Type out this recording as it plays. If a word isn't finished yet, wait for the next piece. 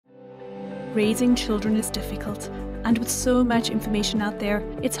Raising children is difficult, and with so much information out there,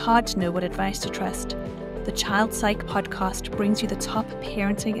 it's hard to know what advice to trust. The Child Psych podcast brings you the top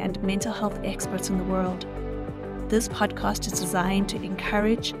parenting and mental health experts in the world. This podcast is designed to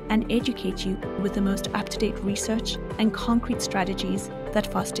encourage and educate you with the most up-to-date research and concrete strategies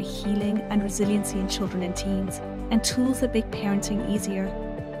that foster healing and resiliency in children and teens, and tools that make parenting easier.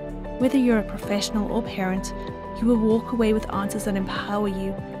 Whether you're a professional or parent, you will walk away with answers that empower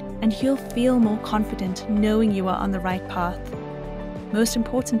you, and you'll feel more confident knowing you are on the right path. Most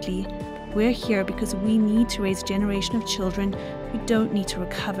importantly, we're here because we need to raise a generation of children who don't need to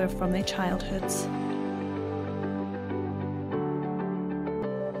recover from their childhoods.